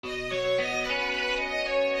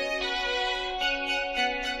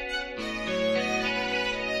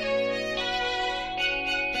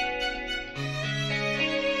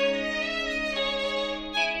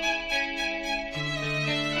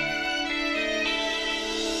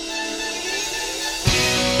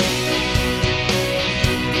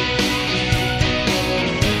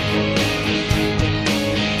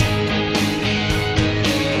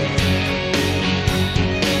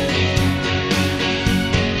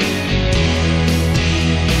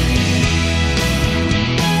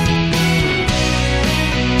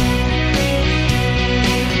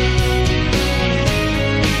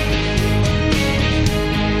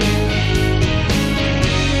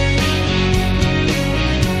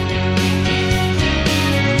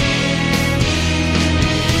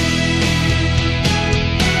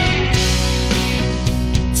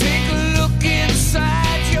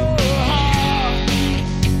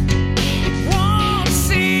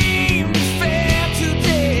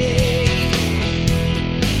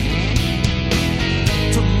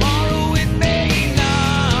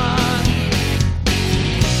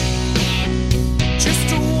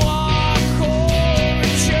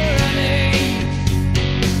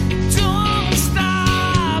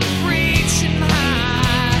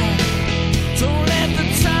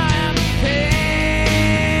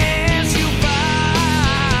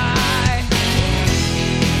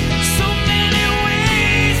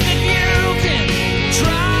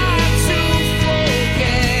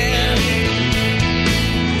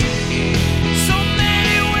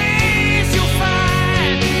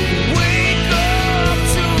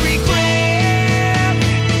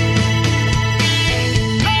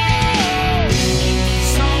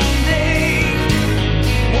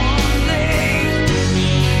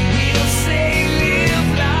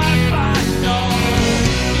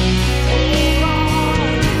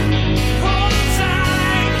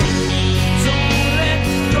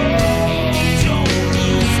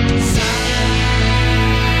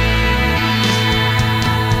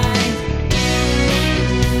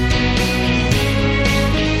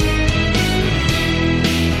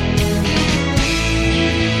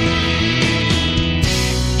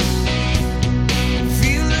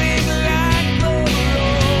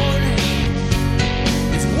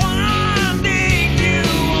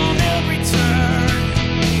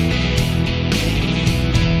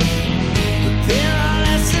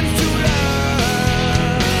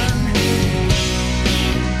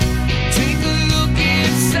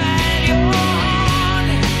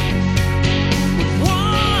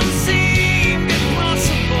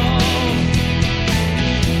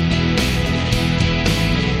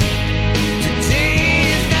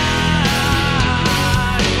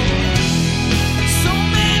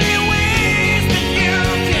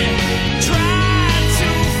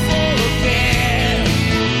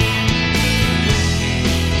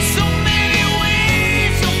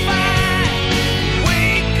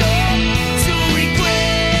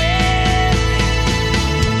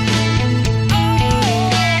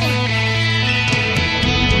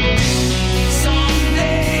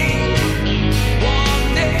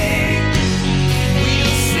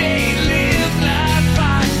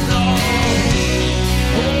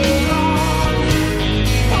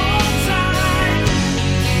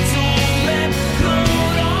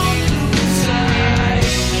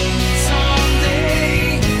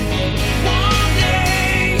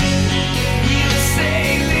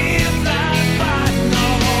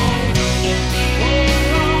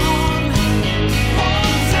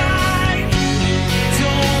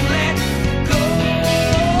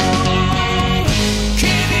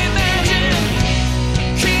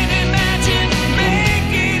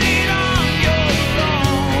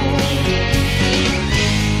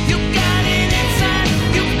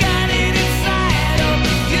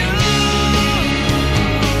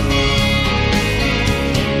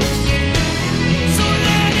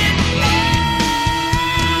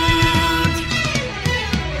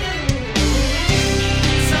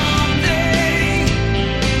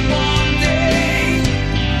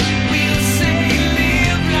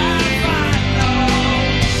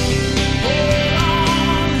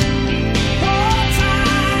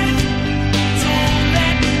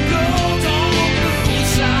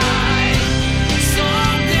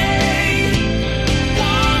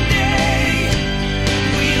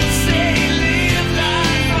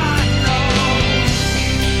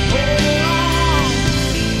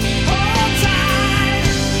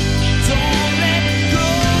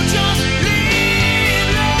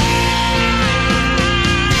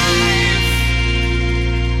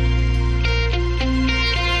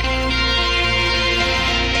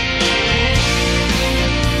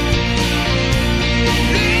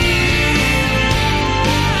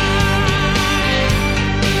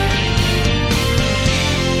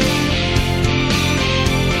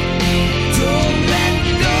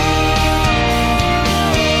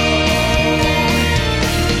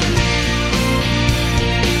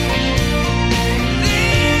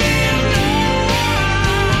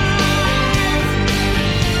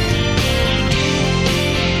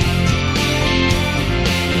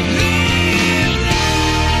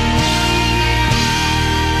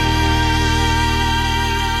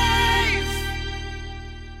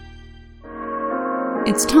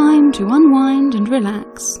It's time to unwind and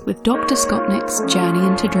relax with Dr. Skotnik's Journey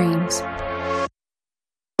into Dreams.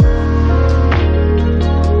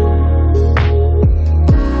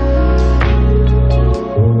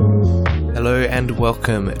 Hello and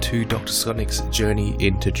welcome to Dr. Skotnik's Journey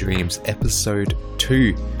into Dreams, Episode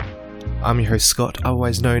 2. I'm your host Scott,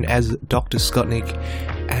 otherwise known as Dr. Skotnik,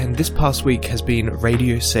 and this past week has been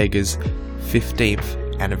Radio Sega's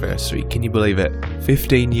 15th anniversary. Can you believe it?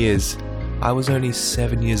 15 years. I was only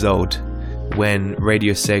 7 years old when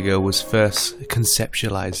Radio Sega was first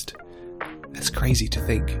conceptualized. That's crazy to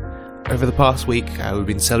think. Over the past week, we've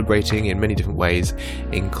been celebrating in many different ways,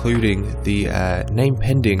 including the Name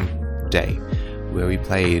Pending Day, where we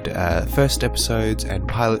played first episodes and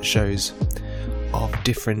pilot shows of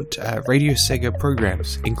different Radio Sega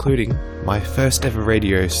programs, including my first ever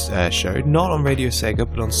radio show, not on Radio Sega,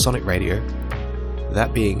 but on Sonic Radio,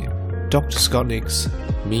 that being Dr. Skotnik's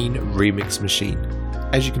Mean Remix Machine.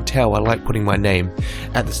 As you can tell, I like putting my name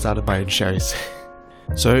at the start of my own shows.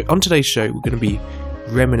 So on today's show, we're going to be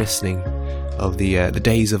reminiscing of the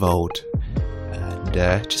days of old, and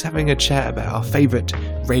just having a chat about our favourite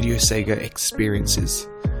Radio Sega experiences.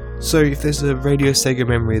 So if there's a Radio Sega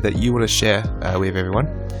memory that you want to share with everyone,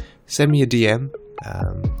 send me a DM,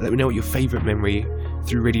 let me know what your favourite memory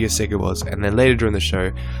through Radio Sega was, and then later during the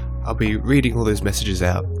show, I'll be reading all those messages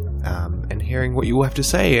out and hearing what you all have to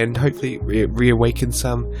say, and hopefully reawaken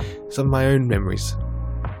some of my own memories.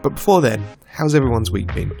 But before then, how's everyone's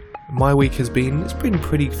week been? My week it's been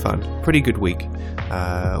pretty fun, pretty good week.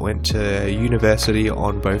 Went to university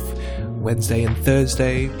on both Wednesday and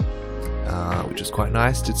Thursday, which was quite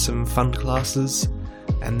nice. Did some fun classes,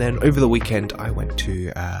 and then over the weekend I went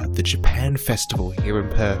to the Japan Festival here in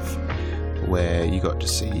Perth, where you got to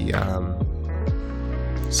see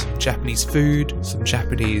some Japanese food, some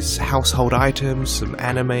Japanese household items, some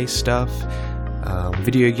anime stuff,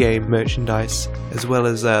 video game merchandise, as well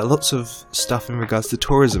as lots of stuff in regards to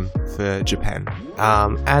tourism for Japan.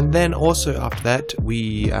 And then also after that,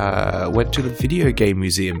 we went to the Video Game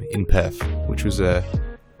Museum in Perth, which was a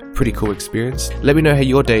pretty cool experience. Let me know how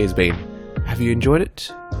your day has been. Have you enjoyed it?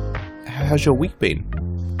 How's your week been?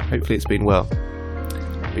 Hopefully it's been well.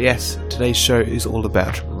 But yes, today's show is all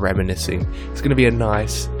about reminiscing. It's going to be a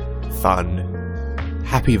nice, fun,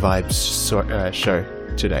 happy vibes show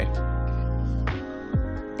today.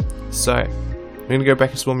 So, I'm going to go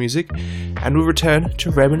back to some more music, and we'll return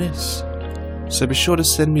to reminisce. So be sure to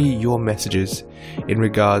send me your messages in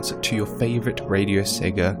regards to your favourite Radio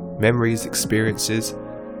Sega memories, experiences,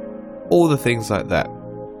 all the things like that.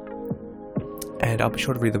 And I'll be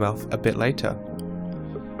sure to read them out a bit later.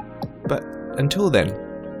 But until then,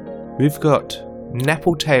 we've got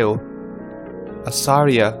Nappletail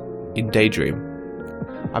Asaria in Daydream.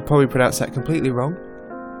 I probably pronounced that completely wrong,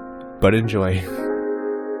 but enjoy.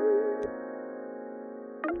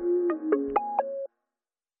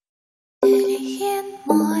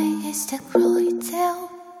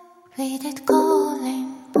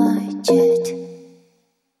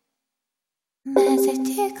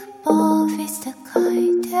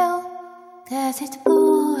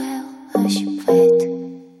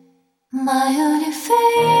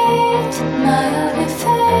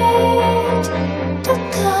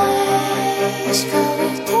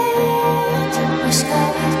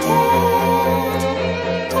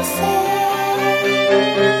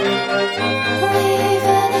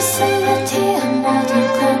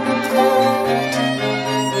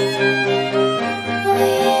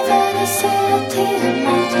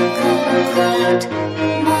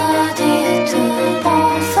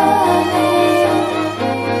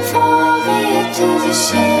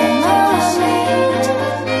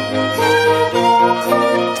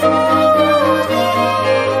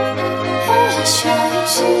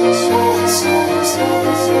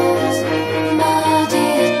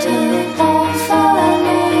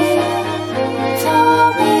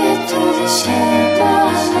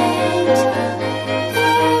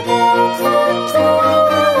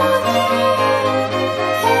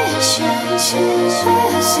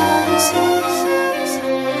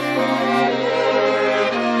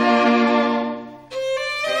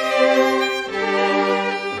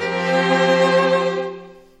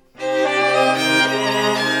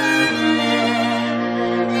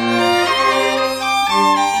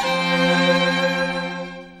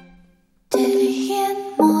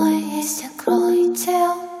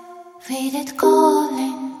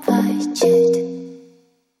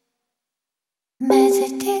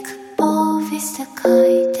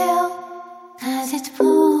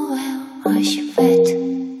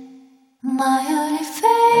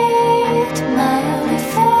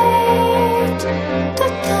 The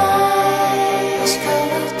time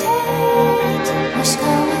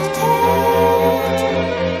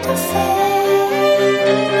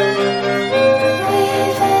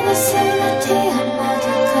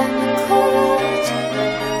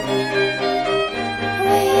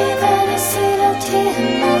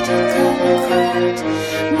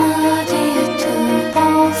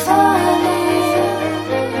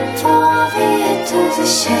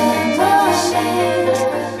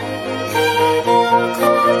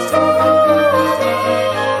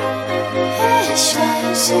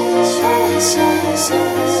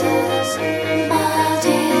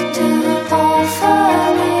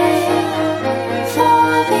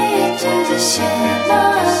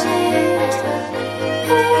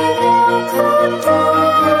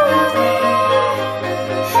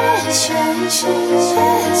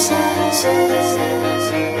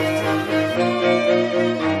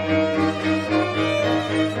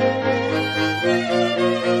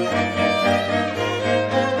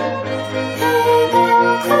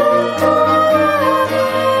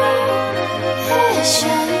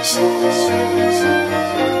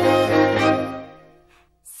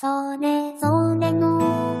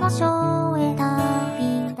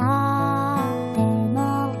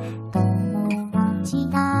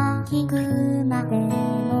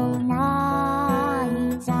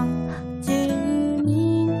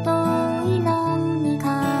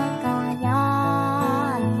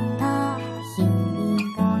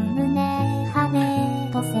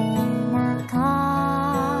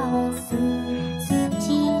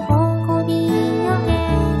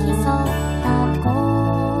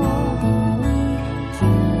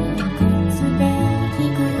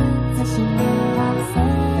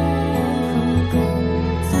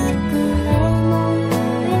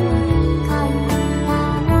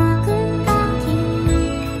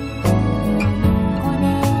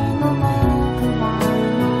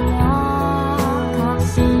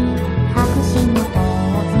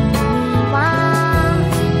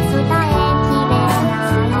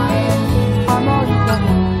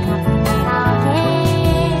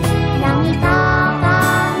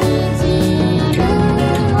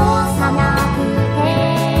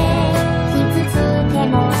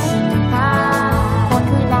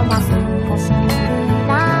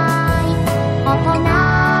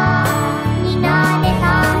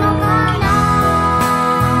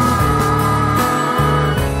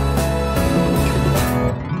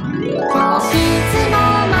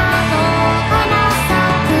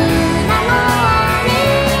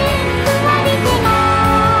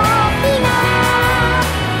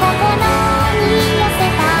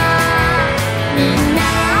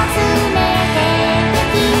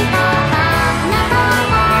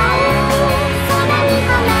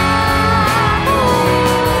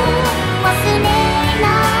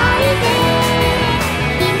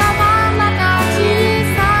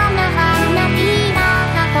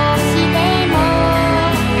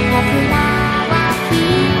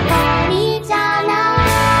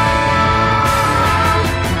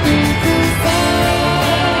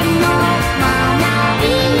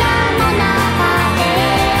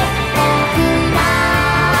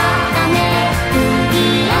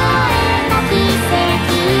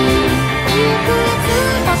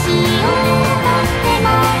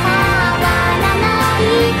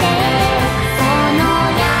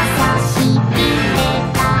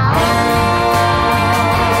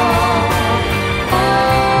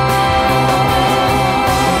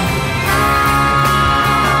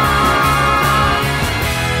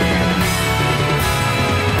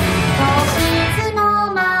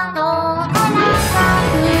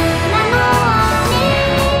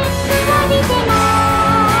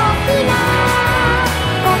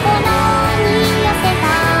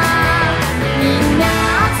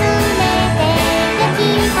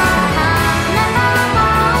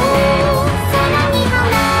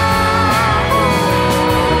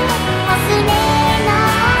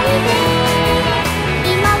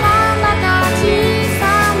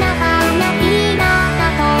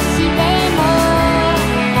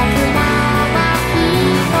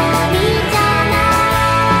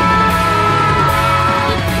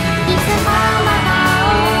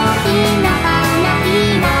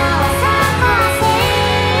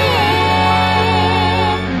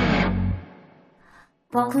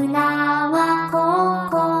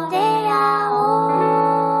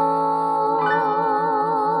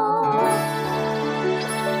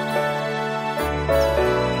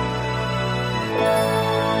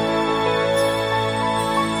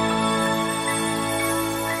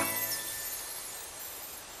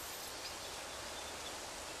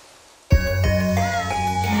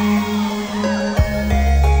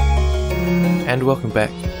And welcome back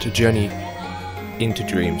to Journey into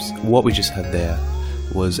Dreams. What we just had there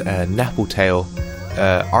was a Nappletail,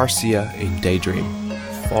 Arcia in Daydream,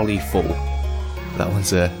 Folly Full. That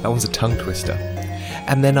one's a tongue twister.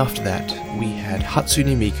 And then after that, we had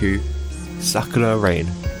Hatsune Miku, Sakura Rain,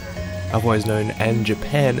 otherwise known in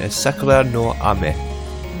Japan as Sakura no Ame,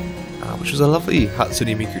 which was a lovely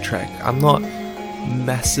Hatsune Miku track. I'm not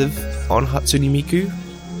massive on Hatsune Miku,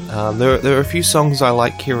 There are a few songs I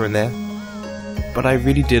like here and there, but I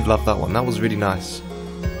really did love that one. That was really nice.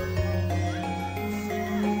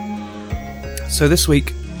 So this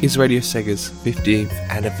week is Radio Sega's 15th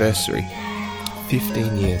anniversary.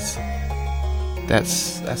 15 years.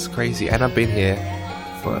 That's crazy. And I've been here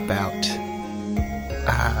for about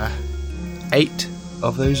 8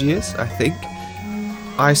 of those years, I think.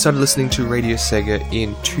 I started listening to Radio Sega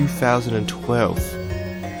in 2012.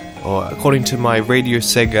 Or according to my Radio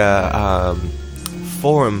Sega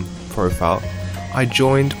forum profile, I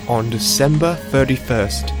joined on December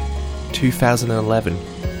 31st, 2011.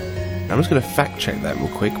 I'm just going to fact check that real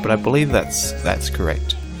quick, but I believe that's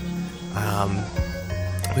correct.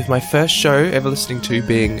 With my first show ever listening to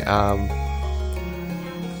being, I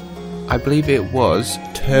believe it was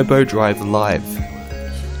Turbo Drive Live,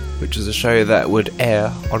 which is a show that would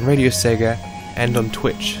air on Radio Sega and on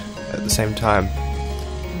Twitch at the same time.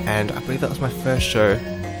 And I believe that was my first show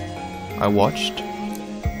I watched.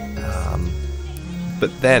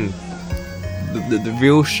 But then, the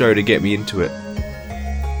real show to get me into it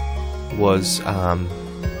was... my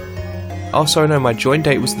join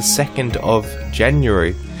date was the 2nd of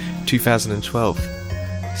January 2012.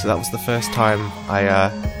 So that was the first time I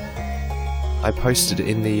posted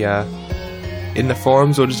in the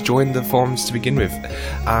forums, or just joined the forums to begin with.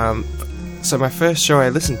 So my first show I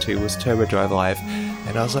listened to was Turbo Drive Live,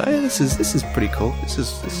 and I was like, hey, this is pretty cool. This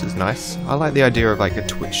is nice. I like the idea of like a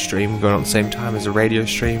Twitch stream going on at the same time as a radio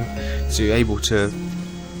stream, so you're able to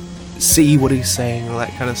see what he's saying, all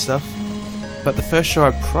that kind of stuff. But the first show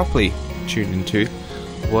I properly tuned into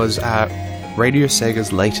was Radio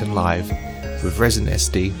Sega's Late and Live with Resident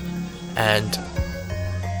SD, and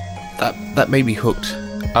that made me hooked.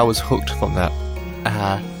 I was hooked from that.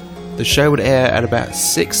 The show would air at about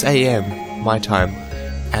 6 AM my time,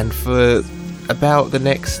 and for about the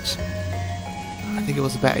next, I think it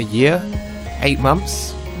was about a year, 8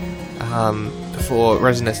 months, before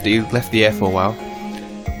Resident SD left the air for a while,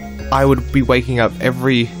 I would be waking up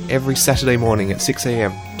every Saturday morning at 6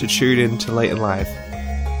 AM to tune in to Late and Live.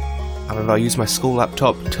 I remember I used my school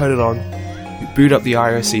laptop, turn it on, boot up the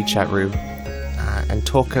IRC chat room, and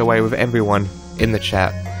talk away with everyone in the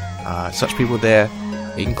chat. Such people there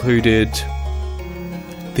included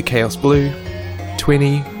the Chaos Blue,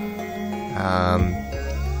 Twinny,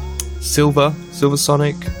 Silver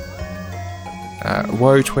Sonic,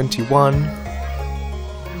 Woe21,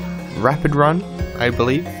 Rapid Run, I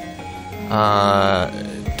believe,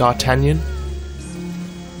 D'Artagnan.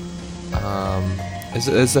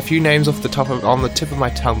 There's a few names on the tip of my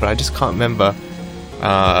tongue, but I just can't remember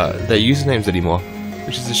their usernames anymore,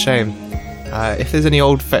 which is a shame. If there's any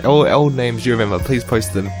old names you remember, please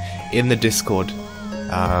post them in the Discord,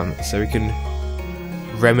 so we can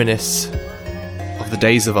reminisce of the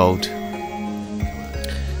days of old.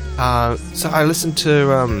 So I listened to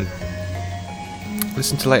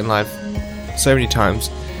Late and Live so many times,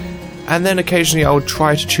 and then occasionally I would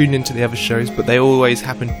try to tune into the other shows, but they always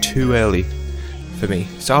happened too early for me.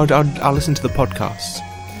 So I'll listen to the podcasts.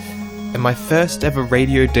 And my first ever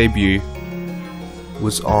radio debut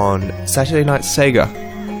was on Saturday Night Sega,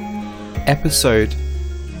 episode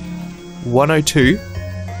 102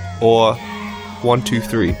 or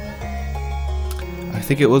 123. I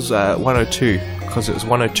think it was 102, because it was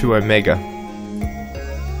 102 Omega,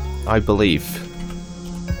 I believe.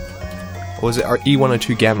 Or was it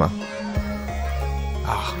E102 Gamma?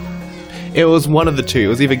 It was one of the two. It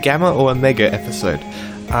was either Gamma or Omega episode.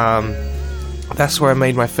 That's where I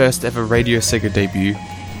made my first ever Radio Sega debut,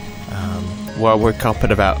 where I woke up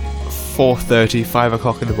at about 4:30, 5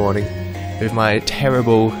 o'clock in the morning with my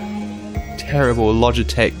terrible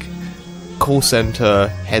Logitech call center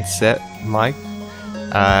headset mic,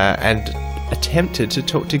 and attempted to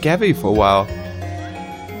talk to Gabby for a while,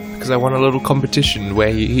 because I won a little competition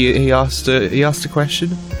where he asked a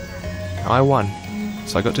question. I won,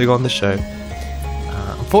 so I got to go on the show.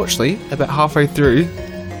 Unfortunately, about halfway through,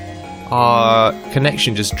 our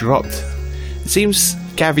connection just dropped. It seems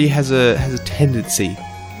Gabby has a tendency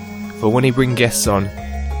for when he brings guests on,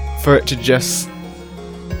 for it to just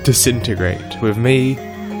disintegrate. With me,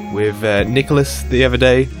 with Nicholas the other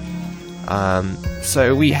day,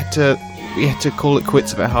 so we had to call it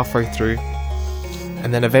quits about halfway through,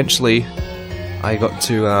 and then eventually I got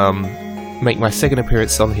to make my second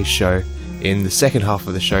appearance on his show in the second half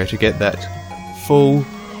of the show to get that full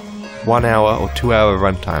 1 hour or 2 hour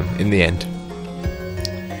runtime in the end.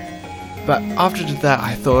 But after that,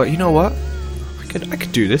 I thought, you know what, I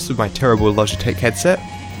could do this with my terrible Logitech headset.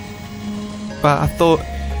 But I thought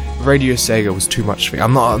Radio Sega was too much for me.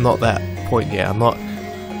 I'm not that point yet. I'm not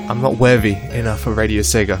worthy enough for Radio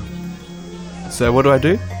Sega. So what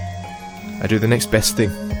do? I do the next best thing.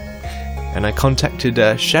 And I contacted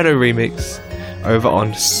Shadow Remix over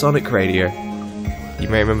on Sonic Radio. You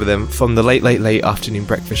may remember them from the Late Afternoon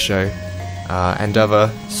Breakfast Show and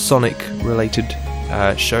other Sonic-related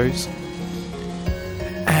shows.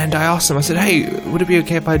 And I asked him, I said, hey, would it be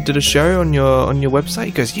okay if I did a show on your website?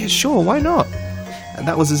 He goes, yeah, sure, why not? And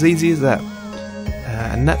that was as easy as that.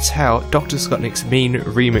 And that's how Dr. Skotnik's Mean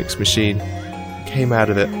Remix Machine came out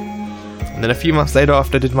of it. And then a few months later,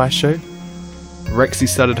 after I did my show, Rexy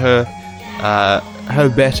started her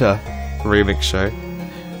better remix show.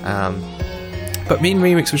 But Mean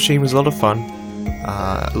Remix Machine was a lot of fun.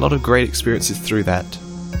 A lot of great experiences through that.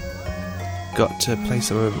 Got to play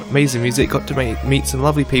some amazing music, got to meet some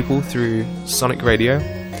lovely people through Sonic Radio.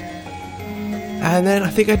 And then I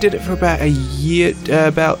think I did it for about a year,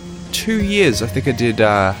 about 2 years I think I did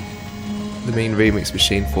the Mean Remix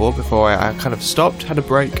Machine for, before I kind of stopped, had a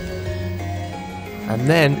break. And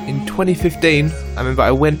then in 2015, I remember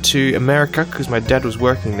I went to America because my dad was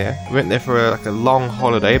working there. We went there for a long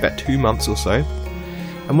holiday, about 2 months or so.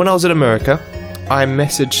 And when I was in America, I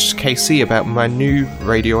messaged KC about my new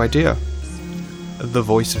radio idea, The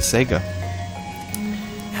Voice of Sega.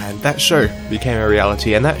 And that show became a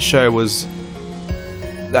reality, and that show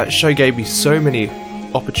gave me so many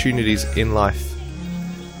opportunities in life.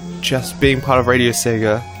 Just being part of Radio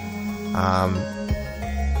Sega,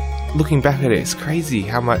 looking back at it, it's crazy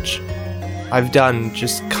how much I've done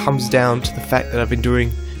just comes down to the fact that I've been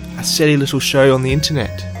doing a steady little show on the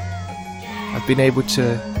internet. I've been able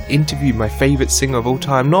to interview my favourite singer of all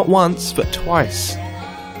time, not once, but twice,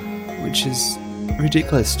 which is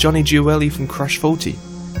ridiculous. Johnny Giuelli from Crush 40.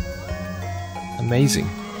 Amazing.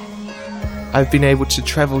 I've been able to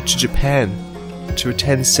travel to Japan to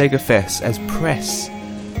attend Sega Fest as press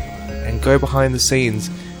and go behind the scenes,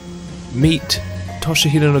 meet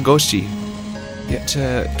Toshihiro Nagoshi, get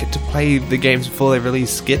to play the games before they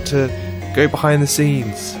release, get to go behind the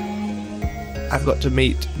scenes. I've got to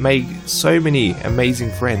make so many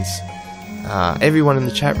amazing friends. Everyone in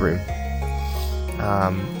the chat room,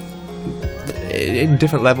 in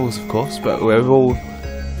different levels, of course, but we're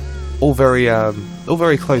all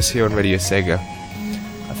very close here on Radio Sega.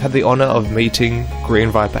 I've had the honour of meeting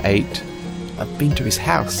Green Viper 8. I've been to his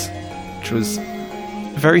house, which was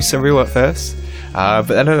very surreal at first, but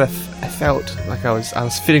then I felt like I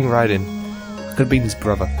was fitting right in. I could have been his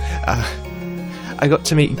brother. I got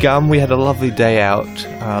to meet Gum. We had a lovely day out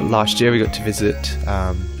last year. We got to visit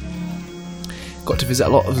a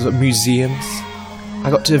lot of museums.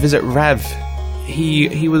 I got to visit Rav.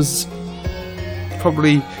 He was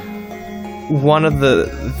probably one of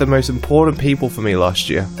the most important people for me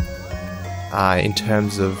last year in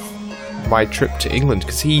terms of my trip to England,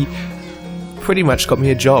 because he pretty much got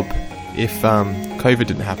me a job if COVID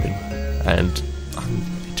didn't happen, and I'm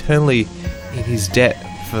eternally in his debt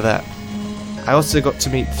for that. I also got to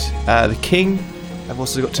meet the King. I've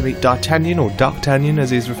also got to meet D'Artagnan, or Darktagnan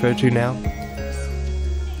as he's referred to now.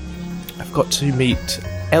 I've got to meet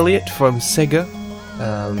Elliot from Sega,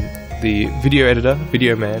 the video editor,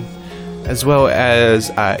 Video Man, as well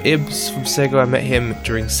as Ibs from Sega. I met him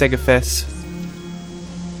during Sega Fest.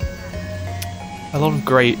 A lot of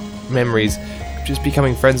great memories, just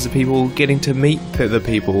becoming friends with people, getting to meet the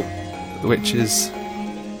people, which is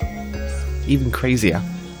even crazier.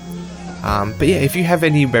 But yeah, if you have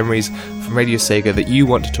any memories from Radio Sega that you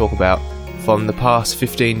want to talk about from the past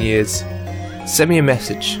 15 years, send me a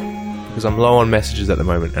message, because I'm low on messages at the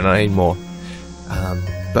moment and I need more.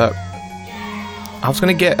 But I was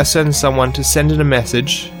going to get a certain someone to send in a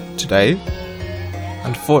message today.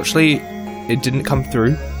 Unfortunately, it didn't come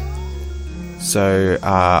through, so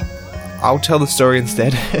I'll tell the story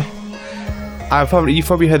instead. You've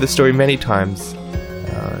probably heard the story many times,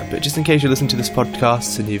 but just in case you listen to this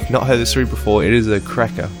podcast and you've not heard the story before, it is a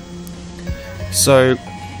cracker. So,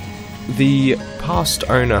 the past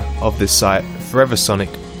owner of this site, Forever Sonic,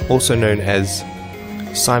 also known as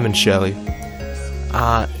Simon Shirley,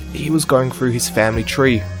 he was going through his family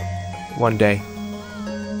tree one day,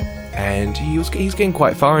 and he's getting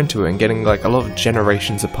quite far into it and getting like a lot of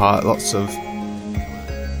generations apart, lots of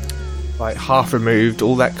like half removed,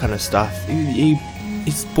 all that kind of stuff.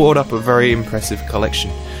 He's brought up a very impressive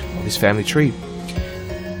collection of his family tree.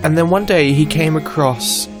 And then one day he came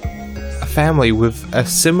across a family with a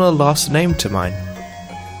similar last name to mine.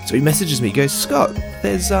 So he messages me, he goes, Scott,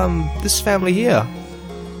 there's this family here.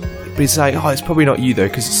 But he's like, oh, it's probably not you though,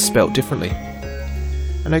 because it's spelt differently.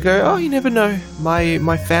 And I go, oh, you never know.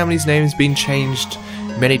 My family's name has been changed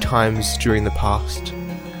many times during the past.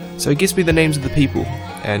 So he gives me the names of the people,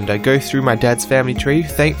 and I go through my dad's family tree.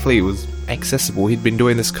 Thankfully it was accessible. He'd been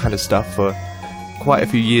doing this kind of stuff for quite a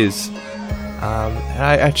few years. And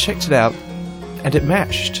I checked it out, and it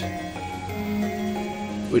matched,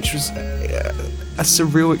 which was a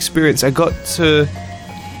surreal experience. I got to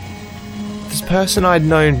this person I'd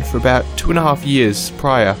known for about 2.5 years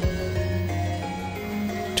prior.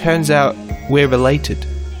 Turns out we're related.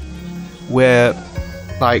 We're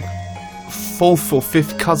like 4th or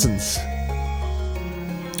 5th cousins.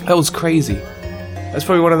 That was crazy. That's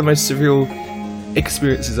probably one of the most surreal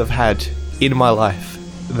experiences I've had in my life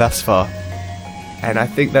thus far. And I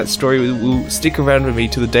think that story will stick around with me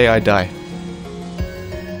to the day I die.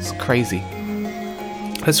 It's crazy.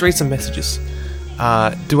 Let's read some messages.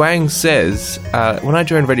 Duang says, when I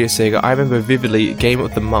joined Radio Sega, I remember vividly Game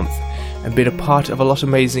of the Month and been a part of a lot of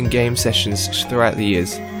amazing game sessions throughout the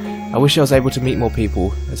years. I wish I was able to meet more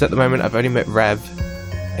people, as at the moment I've only met Rav,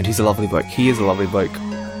 and he's a lovely bloke. He is a lovely bloke.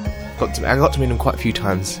 I got to meet him quite a few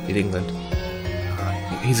times in England.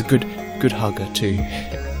 He's a good hugger too.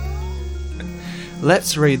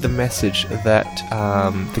 Let's read the message that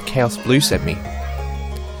the Chaos Blue sent me.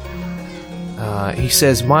 He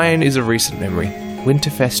says, mine is a recent memory,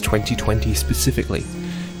 Winterfest 2020 specifically.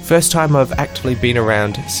 First time I've actively been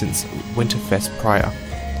around since Winterfest prior.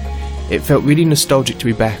 It felt really nostalgic to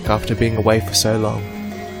be back after being away for so long.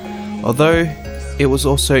 Although, it was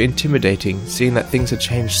also intimidating seeing that things had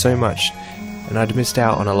changed so much and I'd missed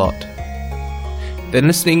out on a lot. Then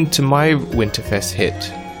listening to my Winterfest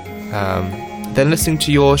then listening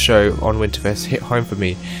to your show on Winterfest hit home for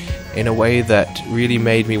me in a way that really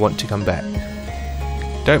made me want to come back.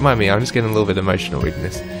 Don't mind me, I'm just getting a little bit emotional reading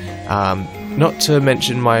this. Not to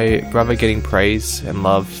mention my brother getting praise and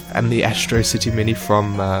love, and the Astro City Mini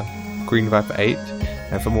from Green Viper 8,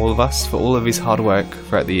 and from all of us for all of his hard work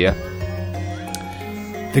throughout the year.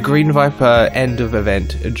 The Green Viper end of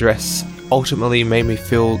event address ultimately made me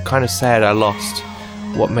feel kind of sad I lost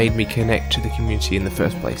what made me connect to the community in the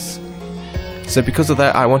first place. So because of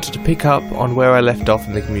that, I wanted to pick up on where I left off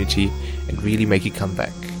in the community and really make a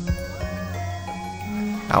comeback.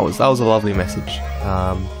 That was a lovely message.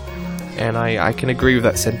 And I can agree with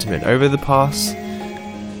that sentiment. Over this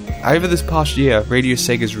past year, Radio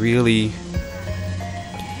Sega's really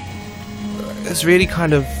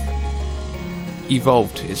kind of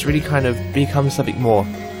evolved. It's really kind of become something more.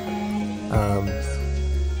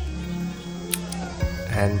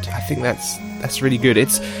 And I think that's really good.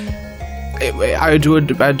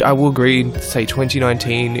 I will agree to say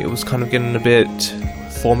 2019, it was kind of getting a bit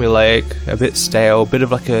formulaic, a bit stale, a bit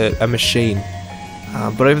of like a machine.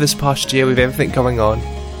 But over this past year, with everything going on,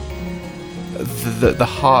 the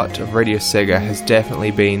heart of Radio Sega has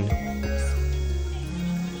definitely been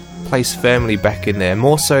placed firmly back in there,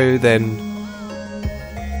 more so than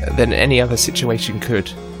any other situation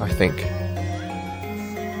could, I think.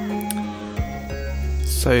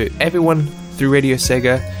 So everyone through Radio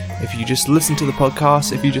Sega, if you just listen to the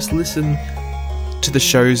podcast, if you just listen to the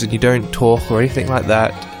shows and you don't talk or anything like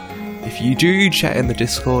that, if you do chat in the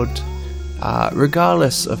Discord,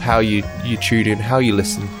 regardless of how you tune in, how you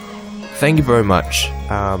listen, thank you very much.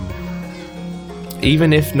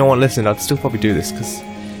 Even if no one listened, I'd still probably do this because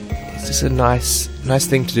it's just a nice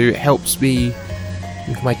thing to do. It helps me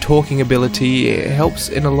with my talking ability. It helps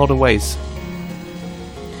in a lot of ways.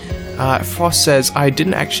 Frost says, I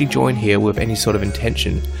didn't actually join here with any sort of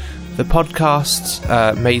intention. The podcasts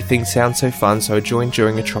made things sound so fun, so I joined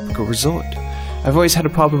during a tropical resort. I've always had a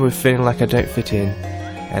problem with feeling like I don't fit in,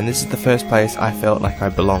 and this is the first place I felt like I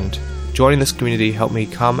belonged. Joining this community helped me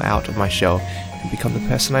come out of my shell and become the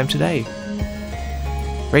person I am today.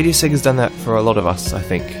 Radio Sega's done that for a lot of us, I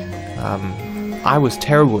think. I was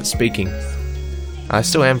terrible at speaking. I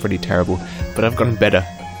still am pretty terrible, but I've gotten better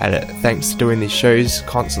at it thanks to doing these shows,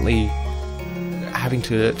 constantly having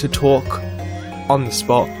to talk on the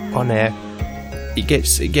spot, on air. It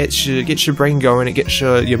gets your brain going, it gets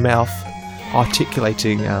your mouth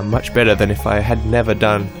articulating much better than if I had never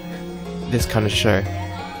done this kind of show.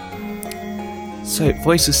 So,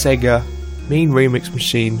 Voice of Sega, Mean Remix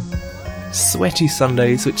Machine, Sweaty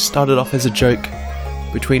Sundays, which started off as a joke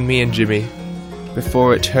between me and Jimmy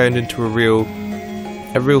before it turned into a real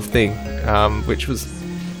thing, which was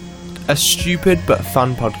a stupid but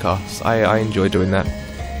fun podcast. I enjoy doing that.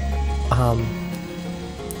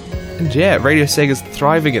 And yeah, Radio Sega's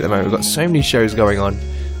thriving at the moment. We've got so many shows going on.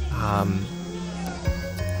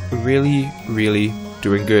 Really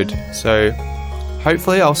doing good. So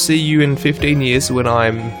hopefully I'll see you in 15 years when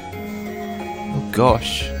I'm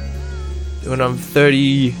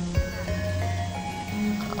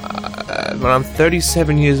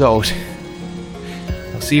 37 years old.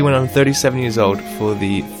 I'll see you when I'm 37 years old for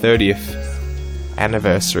the 30th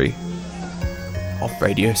anniversary of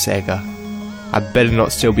Radio Sega. I better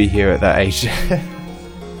not still be here at that age.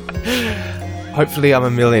 Hopefully I'm a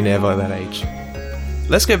millionaire by that age.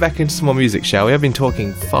 Let's go back into some more music, shall we? I've been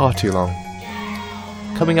talking far too long.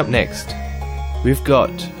 Coming up next, we've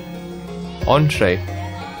got Entree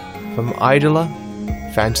from Idola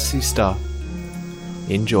Phantasy Star.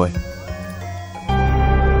 Enjoy.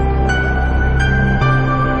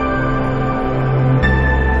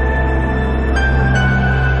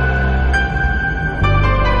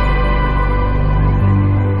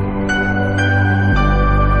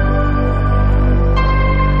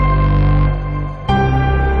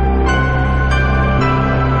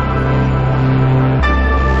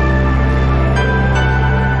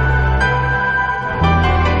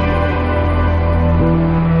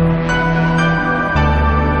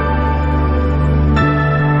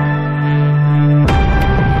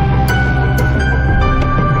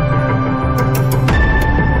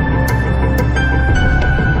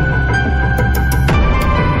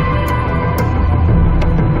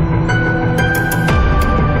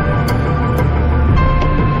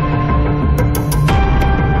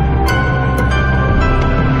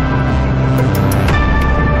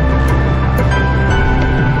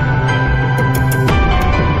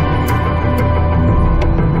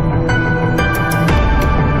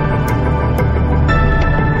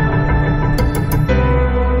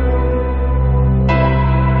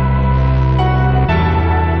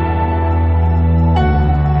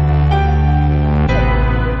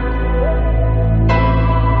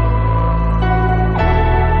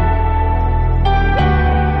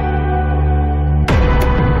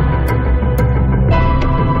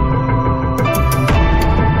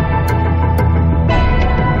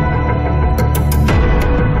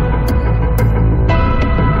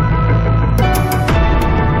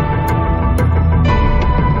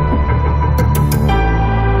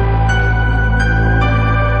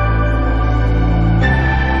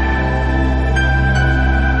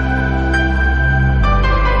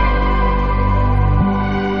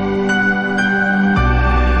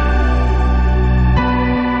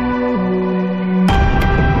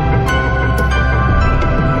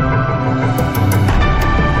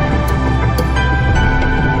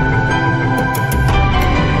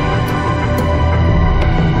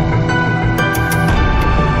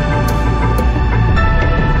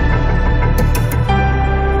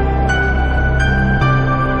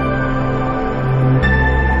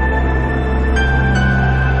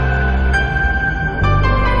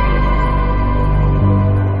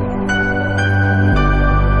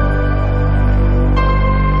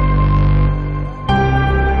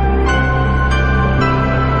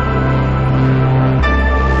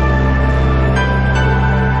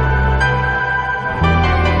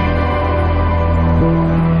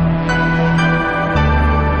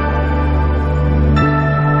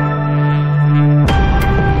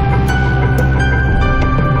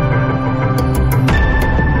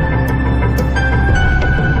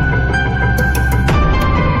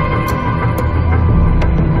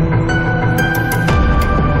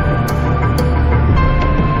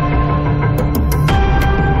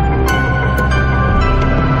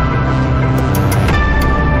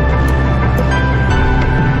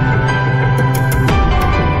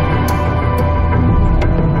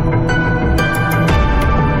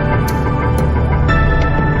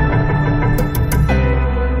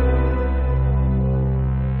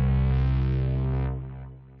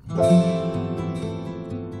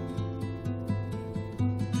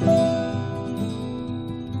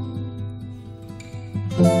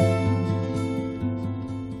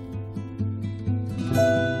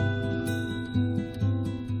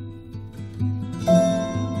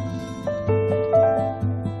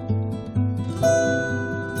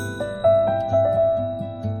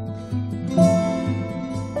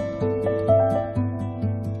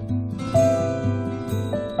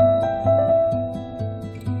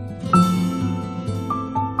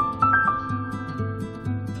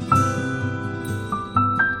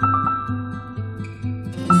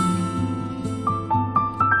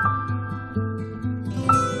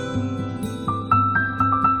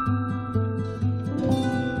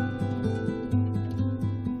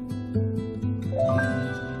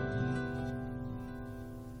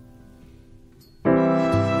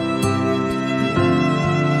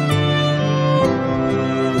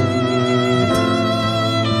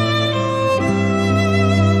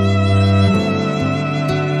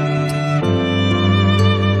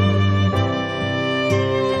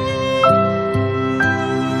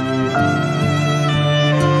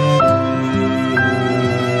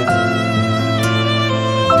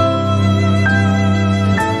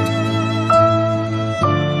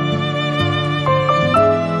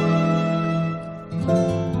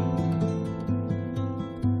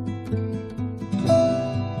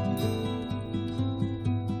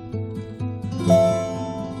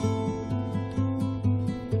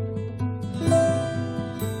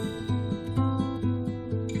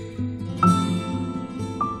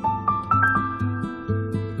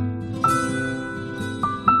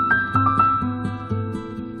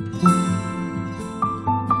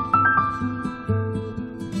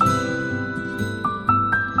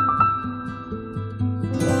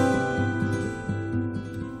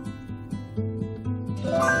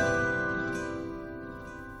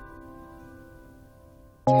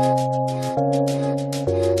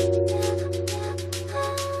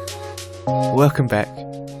 Welcome back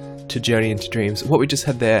to Journey into Dreams. What we just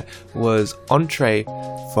had there was Entree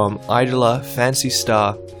from Idola Phantasy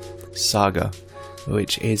Star Saga,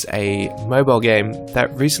 which is a mobile game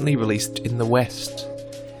that recently released in the West.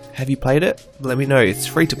 Have you played it? Let me know. It's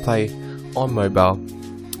free to play on mobile.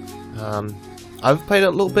 I've played it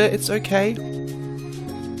a little bit. It's okay.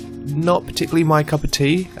 Not particularly my cup of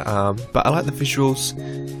tea, but I like the visuals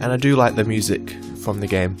and I do like the music from the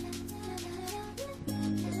game.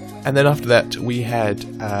 And then after that, we had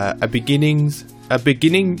a beginning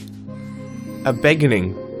adventurer.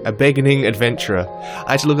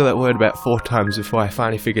 I had to look at that word about 4 times before I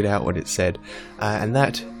finally figured out what it said. And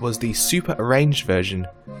that was the super arranged version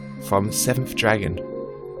from Seventh Dragon.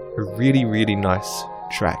 A really, really nice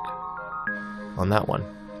track on that one.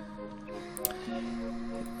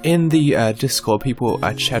 In the Discord, people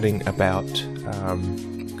are chatting about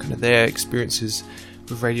kind of their experiences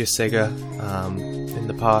with Radio Sega in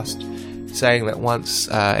the past, saying that once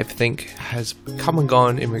everything has come and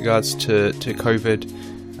gone in regards to COVID,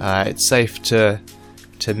 it's safe to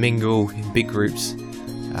mingle in big groups.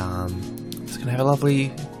 It's going to have a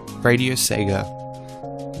lovely Radio Sega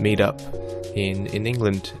meetup in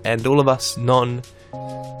England, and all of us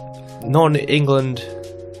non-England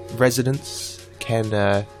residents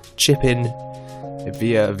can chip in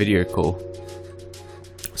via a video call.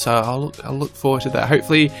 So I'll look forward to that.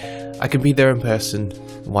 Hopefully I can be there in person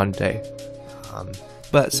one day.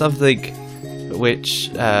 But something which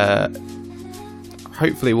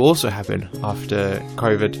hopefully will also happen after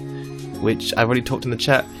COVID, which I've already talked in the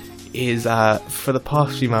chat, is for the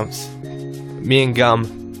past few months, me and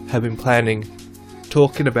Gum have been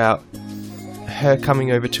talking about her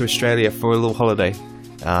coming over to Australia for a little holiday.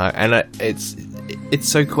 And it's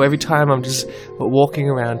so cool. Every time I'm just walking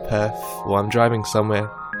around Perth while I'm driving somewhere,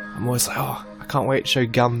 I'm always like, oh, I can't wait to show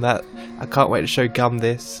Gum that. I can't wait to show Gum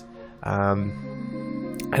this. And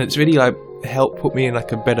it's really like helped put me in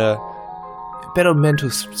like a better mental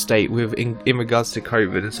state in regards to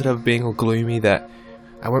COVID, instead of being all gloomy that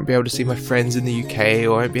I won't be able to see my friends in the UK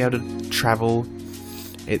or I won't be able to travel.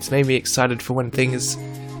 It's made me excited for when things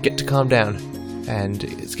get to calm down, and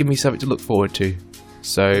it's given me something to look forward to.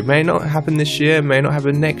 So it may not happen this year, may not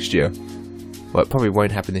happen next year. Well, it probably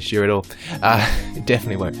won't happen this year at all. It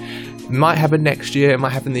definitely won't. It might happen next year, it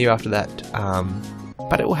might happen the year after that.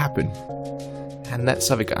 But it will happen. And that's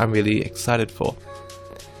something I'm really excited for.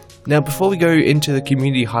 Now, before we go into the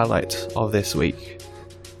community highlights of this week,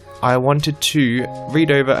 I wanted to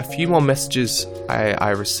read over a few more messages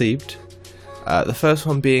I received. The first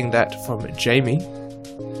one being that from Jamie.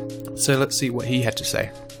 So let's see what he had to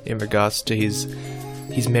say in regards to his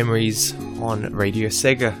memories on Radio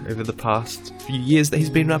Sega over the past few years that he's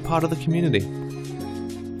been a part of the community.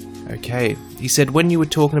 Okay, he said, when you were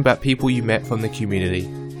talking about people you met from the community,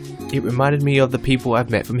 it reminded me of the people I've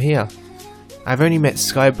met from here. I've only met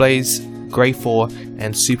Skyblaze, Grey4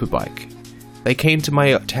 and Superbike. They came to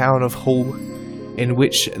my town of Hull, in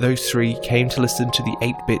which those three came to listen to the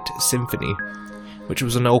 8-Bit Symphony, which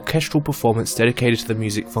was an orchestral performance dedicated to the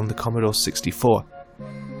music from the Commodore 64.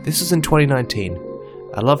 This was in 2019.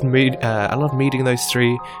 I loved meeting those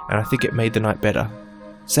three, and I think it made the night better.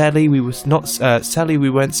 Sadly, we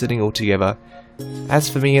weren't sitting all together. As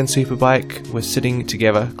for me and Superbike, we're sitting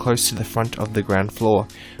together close to the front of the ground floor,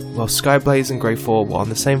 while Skyblaze and Grey4 were on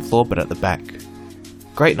the same floor but at the back.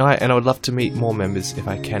 Great night, and I would love to meet more members if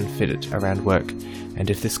I can fit it around work, and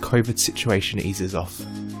if this COVID situation eases off.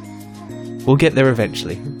 We'll get there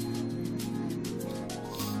eventually.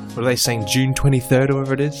 What are they saying, June 23rd or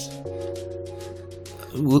whatever it is?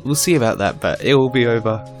 We'll see about that, but it will be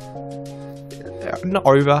over. Not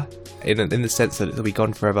over, in the sense that it'll be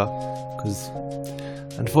gone forever, because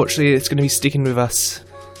unfortunately it's going to be sticking with us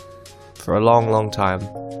for a long, long time.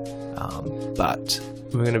 But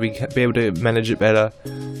we're going to be able to manage it better.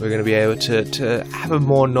 We're going to be able to have a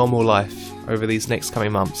more normal life over these next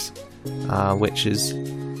coming months, which is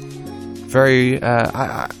very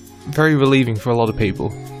relieving for a lot of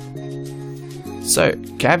people. So,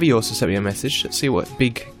 Gavi also sent me a message. Let's see what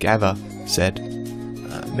Big Gava said.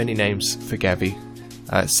 Many names for Gavi,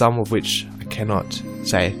 some of which I cannot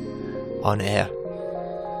say on air.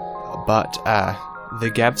 But the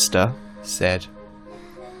Gabster said,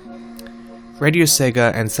 Radio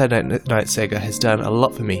Sega and Saturday Night Sega has done a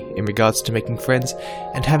lot for me in regards to making friends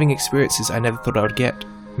and having experiences I never thought I would get.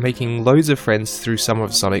 Making loads of friends through Summer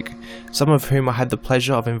of Sonic, some of whom I had the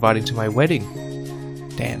pleasure of inviting to my wedding.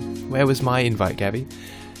 Damn. Where was my invite, Gabby?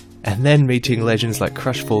 And then meeting legends like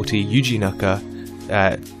Crush 40, Yuji Naka,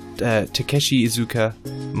 Takeshi Iizuka,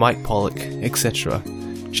 Mike Pollock, etc.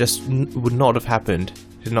 just would not have happened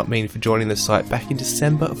did not mean for joining the site back in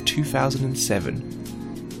December of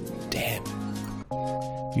 2007. Damn.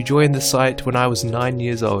 You joined the site when I was 9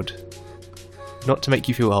 years old. Not to make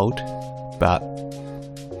you feel old, but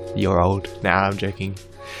you're old. Nah, I'm joking.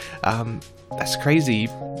 That's crazy.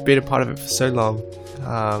 You've been a part of it for so long.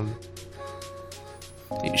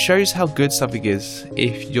 It shows how good something is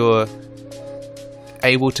if you're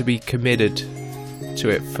able to be committed to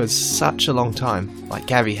it for such a long time, like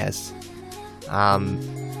Gabby has.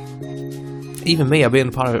 Even me, I've been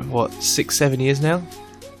a part of it for 6-7 years now,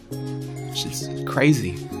 which is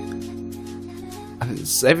crazy.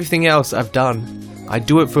 It's everything else I've done, I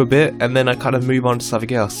do it for a bit and then I kind of move on to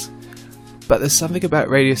something else. But there's something about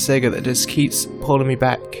Radio Sega that just keeps pulling me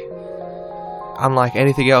back, unlike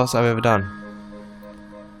anything else I've ever done.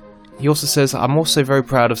 He also says, I'm also very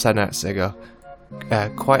proud of Saturday Night Sega.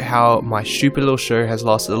 Quite how my stupid little show has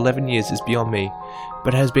lasted 11 years is beyond me,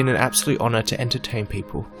 but it has been an absolute honour to entertain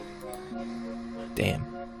people. Damn.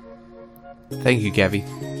 Thank you, Gabby.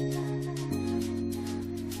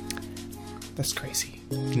 That's crazy.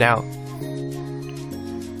 Now,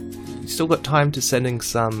 you still got time to send in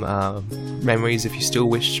some memories if you still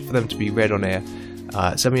wish for them to be read on air.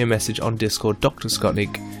 Send me a message on Discord, Dr.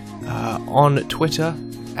 Skotnik, on Twitter,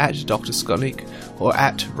 at Dr. Skotnik, or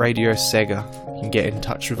at Radio Sega. You can get in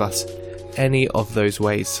touch with us any of those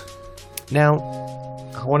ways. Now,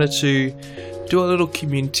 I wanted to do a little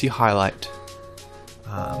community highlight.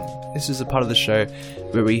 This is a part of the show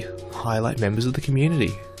where we highlight members of the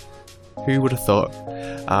community. Who would have thought?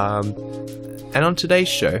 And on today's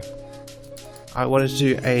show, I wanted to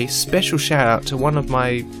do a special shout out to one of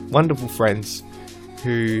my wonderful friends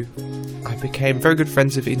who I became very good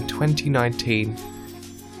friends with in 2019.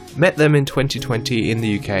 Met them in 2020 in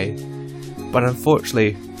the UK, but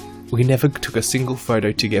unfortunately, we never took a single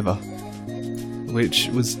photo together, which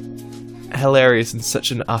was hilarious and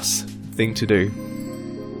such an us thing to do.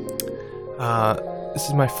 This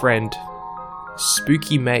is my friend,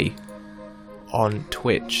 Spooky May, on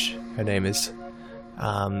Twitch, her name is.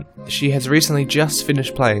 She has recently just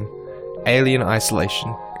finished playing Alien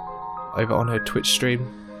Isolation over on her Twitch stream,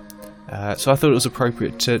 so I thought it was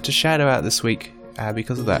appropriate to shout her out this week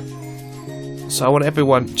because of that. So I want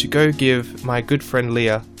everyone to go give my good friend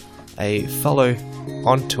Leah a follow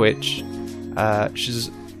on Twitch. She's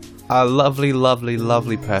a lovely, lovely,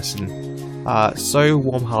 lovely person. So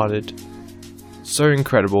warm-hearted, so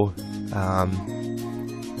incredible.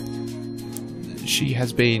 She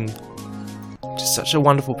has been just such a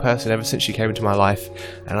wonderful person ever since she came into my life,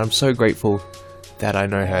 and I'm so grateful that I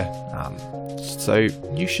know her. So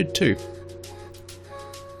you should too.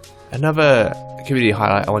 Another community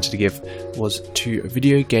highlight I wanted to give was to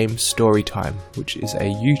Video Game Storytime, which is a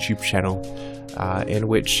YouTube channel in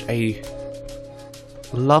which a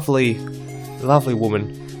lovely, lovely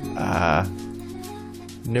woman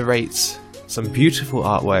narrates some beautiful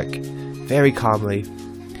artwork very calmly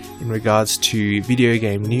in regards to video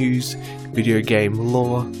game news, video game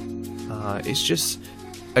lore. It's just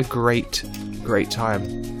a great, great time.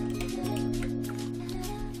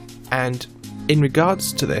 And in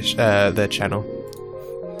regards to their channel,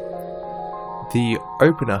 the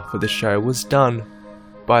opener for the show was done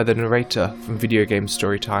by the narrator from Video Game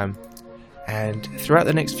Storytime, and throughout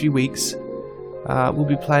the next few weeks, we'll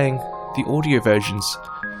be playing the audio versions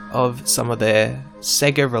of some of their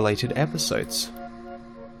Sega-related episodes.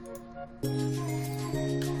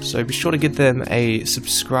 So be sure to give them a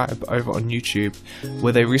subscribe over on YouTube,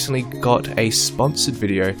 where they recently got a sponsored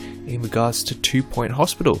video in regards to 2 Point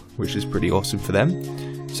Hospital, which is pretty awesome for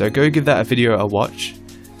them. So go give that a video a watch.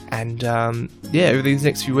 And yeah, over these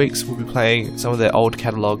next few weeks we'll be playing some of their old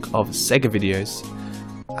catalogue of Sega videos,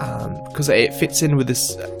 because it fits in with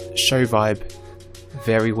this show vibe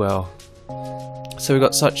very well. So we've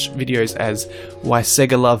got such videos as Why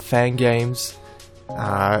Sega Love Fan Games.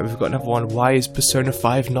 We've got another one, Why is Persona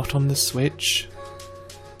 5 not on the Switch?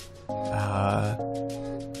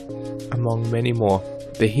 Among many more.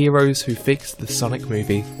 The Heroes Who Fixed the Sonic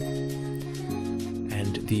Movie.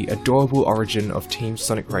 And the adorable origin of Team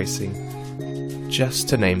Sonic Racing. Just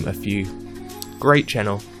to name a few. Great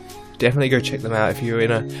channel. Definitely go check them out if you're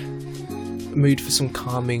in a mood for some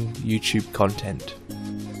calming YouTube content.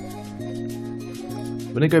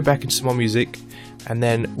 We're going to go back into some more music, and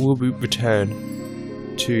then we'll return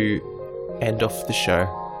to end off the show.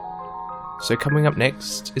 So coming up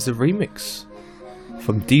next is a remix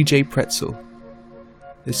from DJ Pretzel.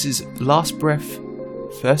 This is Last Breath,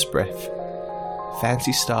 First Breath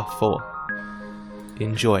Phantasy Star 4.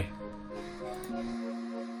 Enjoy.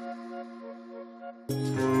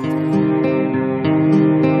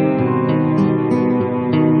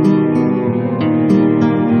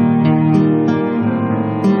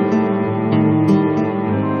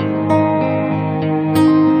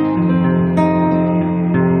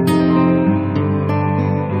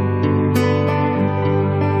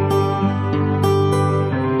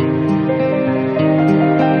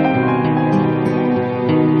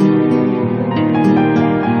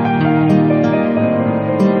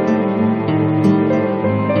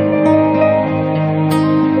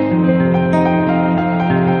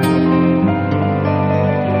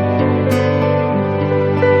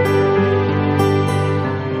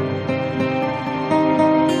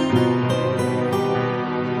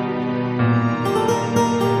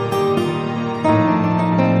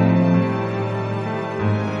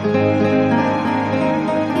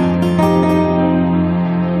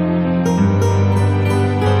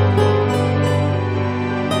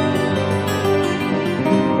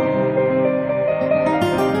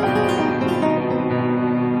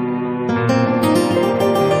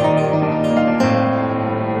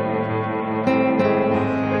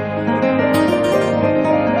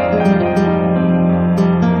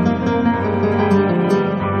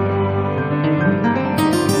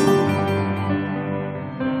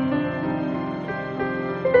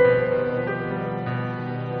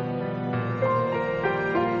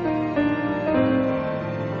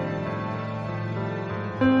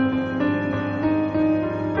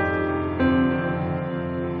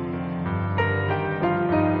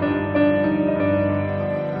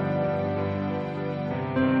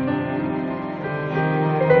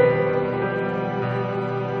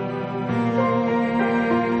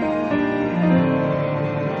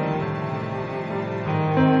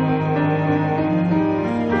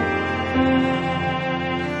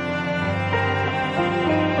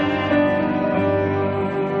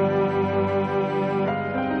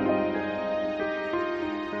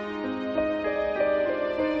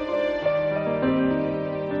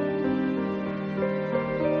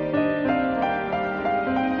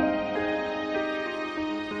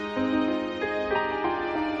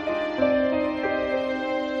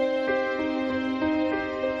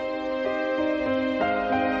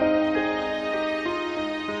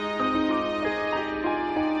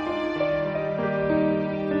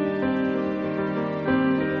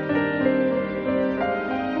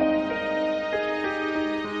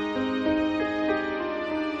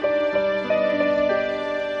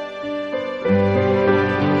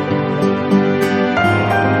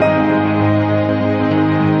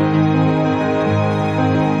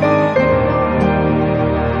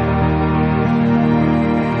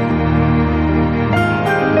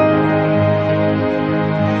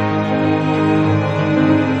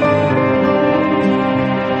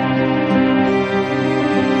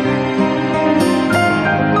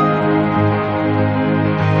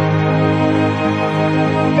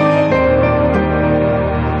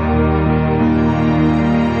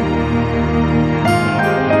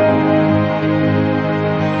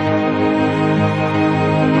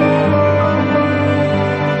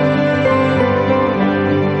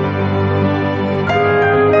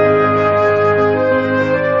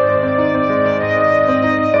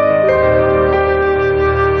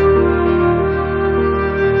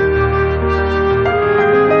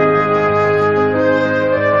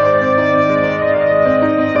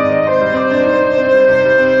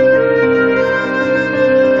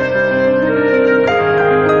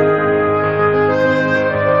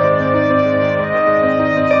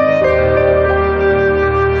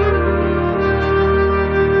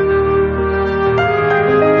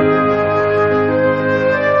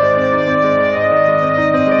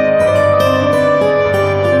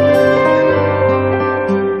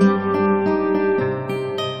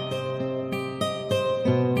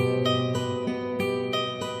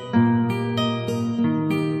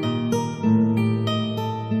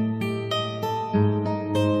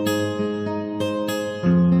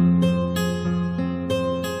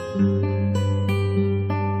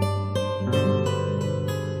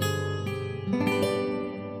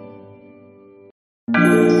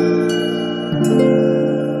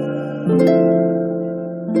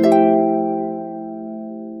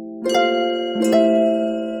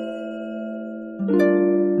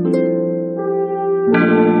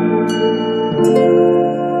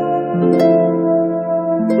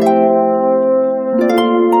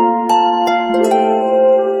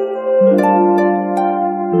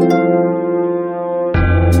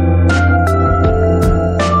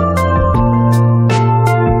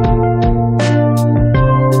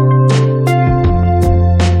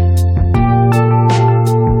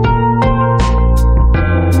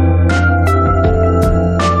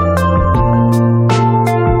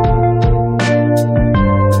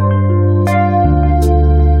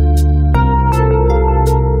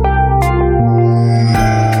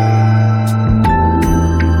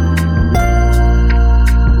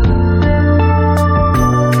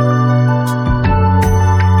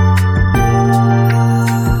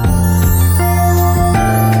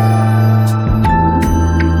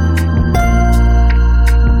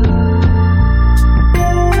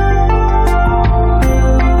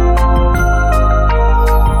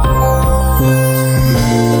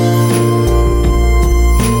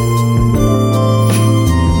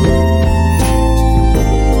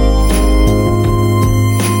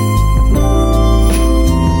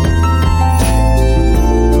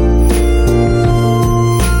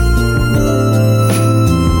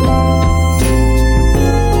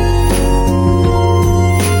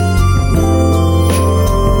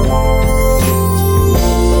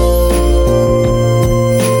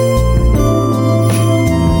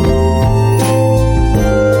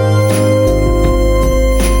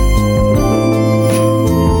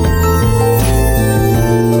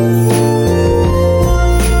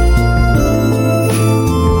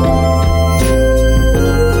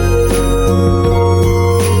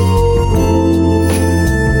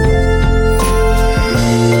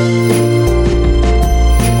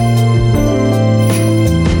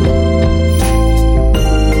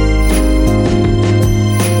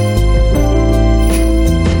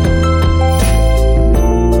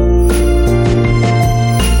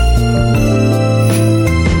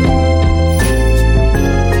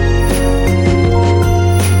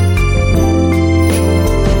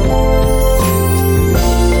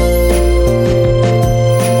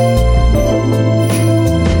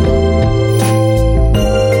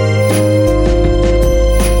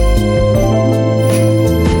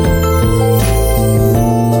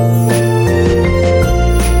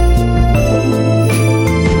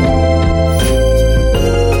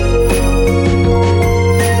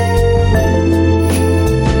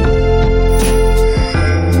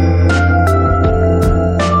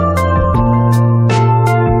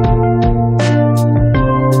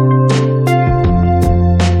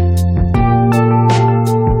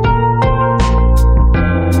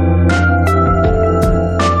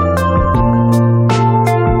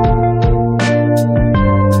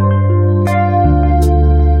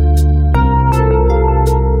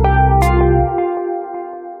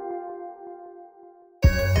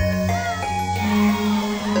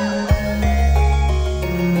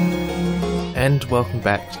 and welcome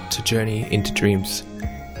back to Journey into Dreams.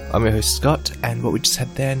 I'm your host Scott, and what we just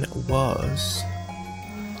had then was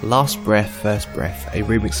Last Breath, First Breath, a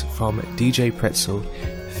remix from DJ Pretzel,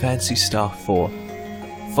 Fancy Star 4,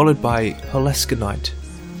 followed by Holeska Night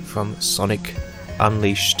from Sonic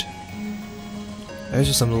Unleashed.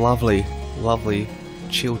 Those are some lovely, lovely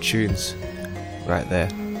chill tunes right there.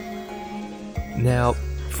 Now,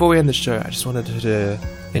 before we end the show, I just wanted to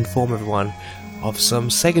inform everyone of some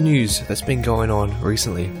Sega news that's been going on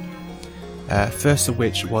recently. First of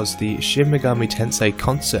which was the Shin Megami Tensei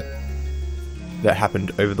concert that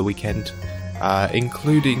happened over the weekend,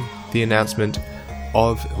 including the announcement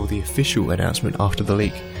or the official announcement after the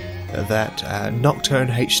leak, that Nocturne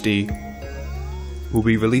HD will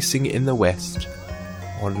be releasing in the West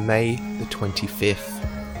on May the 25th.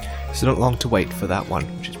 So not long to wait for that one,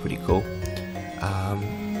 which is pretty cool.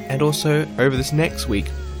 And also, over this next week,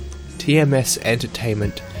 TMS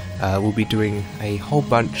Entertainment will be doing a whole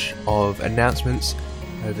bunch of announcements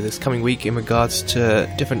over this coming week in regards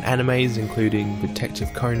to different animes, including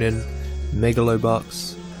Detective Conan,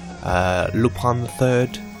 Megalobox, Lupin the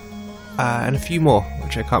III, and a few more,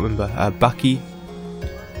 which I can't remember. Bucky,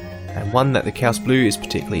 and one that the Chaos Blue is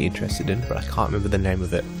particularly interested in, but I can't remember the name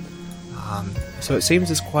of it. So it seems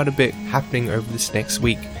there's quite a bit happening over this next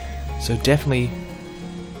week, so definitely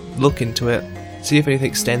look into it, see if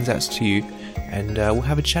anything stands out to you, and we'll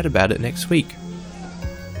have a chat about it next week.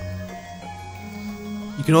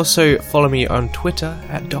 You can also follow me on Twitter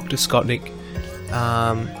at Dr. Scottnik.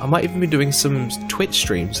 I might even be doing some Twitch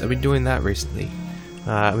streams. I've been doing that recently.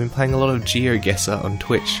 I've been playing a lot of GeoGuessr on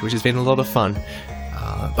Twitch, which has been a lot of fun.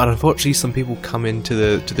 But unfortunately, some people come into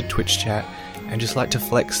the Twitch chat and just like to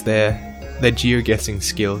flex their geoguessing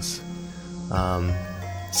skills. So I'm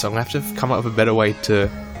gonna have to come up with a better way to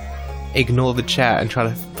ignore the chat and try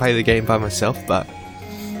to play the game by myself. But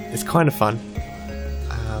it's kind of fun.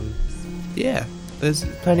 Yeah, there's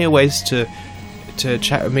plenty of ways to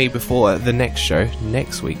chat with me before the next show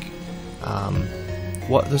next week.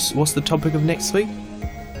 What's the topic of next week?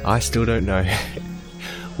 I still don't know.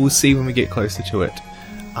 We'll see when we get closer to it.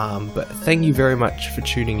 But thank you very much for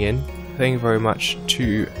tuning in. Thank you very much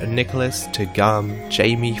to Nicholas, to Gum,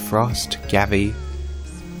 Jamie, Frost, Gavi,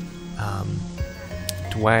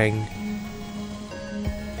 Dwang,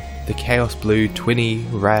 the Chaos Blue, Twinny,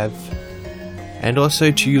 Rav, and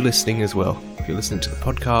also to you listening as well. If you're listening to the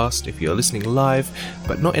podcast, if you're listening live,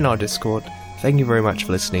 but not in our Discord, thank you very much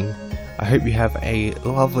for listening. I hope you have a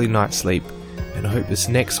lovely night's sleep, and I hope this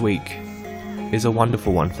next week is a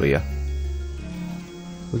wonderful one for you.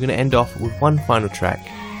 We're going to end off with one final track,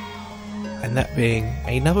 and that being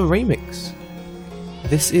another remix.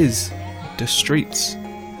 This is The Streets,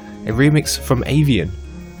 a remix from Avian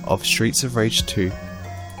of Streets of Rage 2.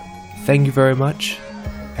 Thank you very much,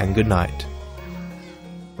 and good night.